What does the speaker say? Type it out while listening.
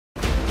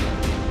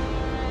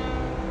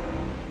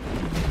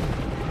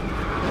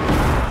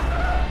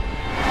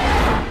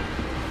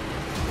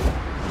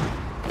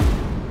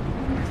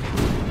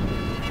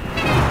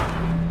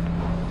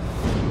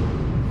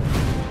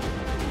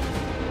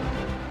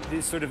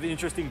The sort of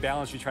interesting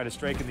balance you try to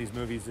strike in these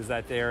movies is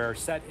that they're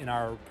set in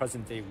our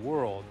present-day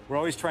world. We're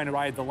always trying to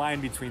ride the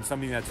line between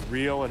something that's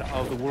real and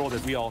of the world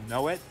as we all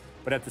know it,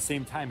 but at the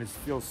same time, it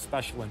feels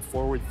special and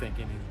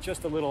forward-thinking and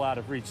just a little out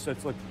of reach. So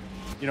it's like,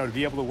 you know, to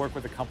be able to work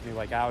with a company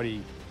like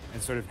Audi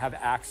and sort of have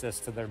access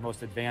to their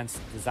most advanced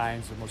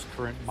designs, their most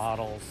current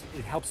models,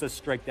 it helps us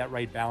strike that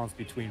right balance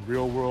between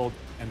real world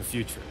and the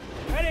future.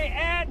 Ready,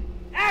 and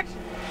action!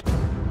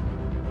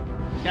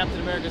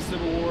 Captain America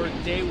Civil War,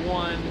 day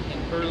one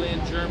in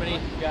Berlin, Germany.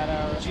 We got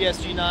our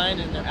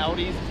GSG-9 and their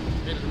Audis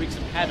ready to wreak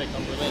some havoc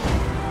on Berlin.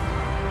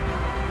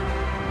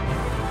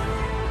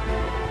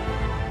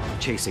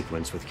 Chase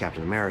sequence with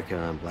Captain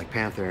America, Black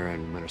Panther,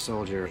 and Winter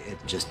Soldier, it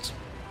just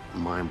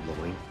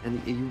mind-blowing.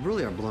 And you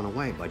really are blown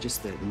away by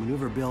just the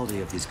maneuverability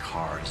of these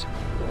cars.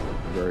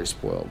 We're very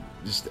spoiled.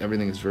 Just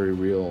everything is very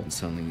real, and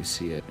suddenly you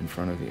see it in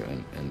front of you.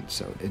 And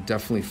so it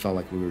definitely felt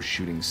like we were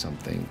shooting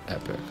something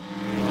epic.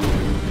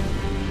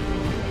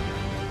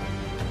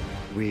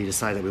 We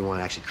decided that we want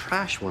to actually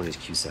crash one of these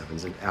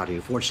Q7s, and Audi,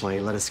 fortunately,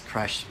 let us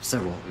crash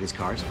several of these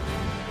cars.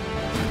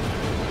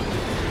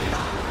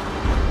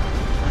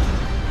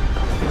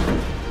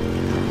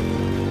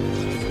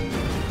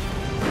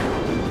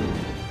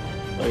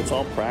 It's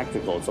all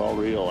practical, it's all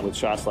real. With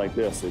shots like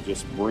this, it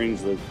just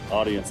brings the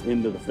audience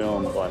into the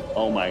film like,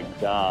 oh my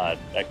God,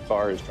 that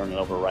car is turning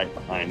over right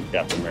behind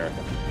Captain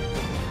America.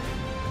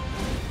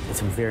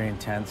 It's a very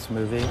intense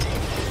movie.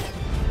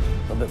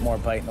 A little bit more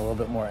bite and a little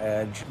bit more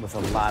edge with a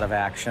lot of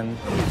action.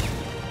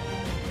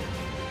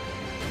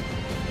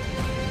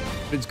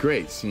 It's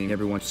great seeing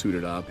everyone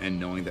suited up and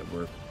knowing that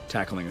we're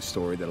tackling a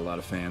story that a lot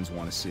of fans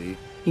want to see.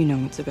 You know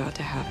what's about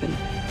to happen.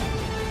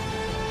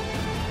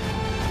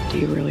 Do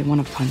you really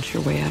want to punch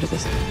your way out of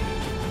this?